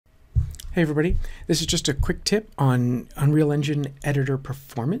Hey everybody, this is just a quick tip on Unreal Engine editor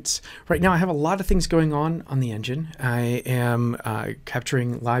performance. Right now I have a lot of things going on the engine. I am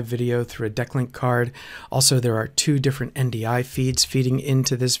capturing live video through a decklink card. Also there are two different NDI feeds feeding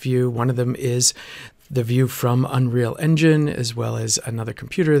into this view. One of them is the view from Unreal Engine, as well as another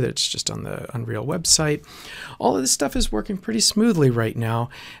computer that's just on the Unreal website. All of this stuff is working pretty smoothly right now,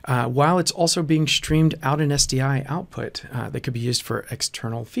 while it's also being streamed out an SDI output that could be used for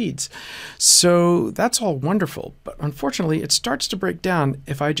external feeds. So that's all wonderful, but unfortunately it starts to break down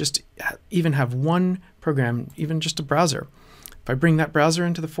if I just even have one program, even just a browser. If I bring that browser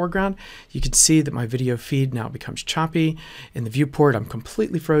into the foreground, you can see that my video feed now becomes choppy. In the viewport, I'm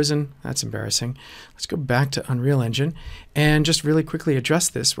completely frozen. That's embarrassing. Let's go back to Unreal Engine and just really quickly address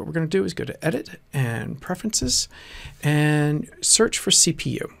this. What we're going to do is go to Edit and Preferences and search for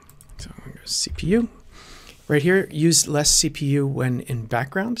CPU. So I'm going to go to CPU. Right here, use less CPU when in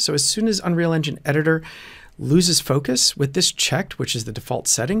background. So as soon as Unreal Engine Editor loses focus with this checked, which is the default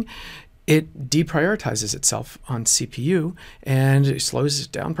setting, it deprioritizes itself on CPU and it slows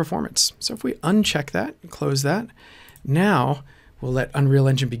down performance. So if we uncheck that, close that, now we'll let Unreal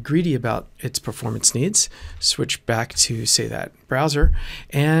Engine be greedy about its performance needs, switch back to, say, that browser,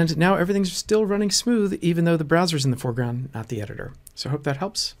 and now everything's still running smooth even though the browser's in the foreground, not the editor. So I hope that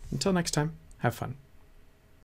helps. Until next time, have fun.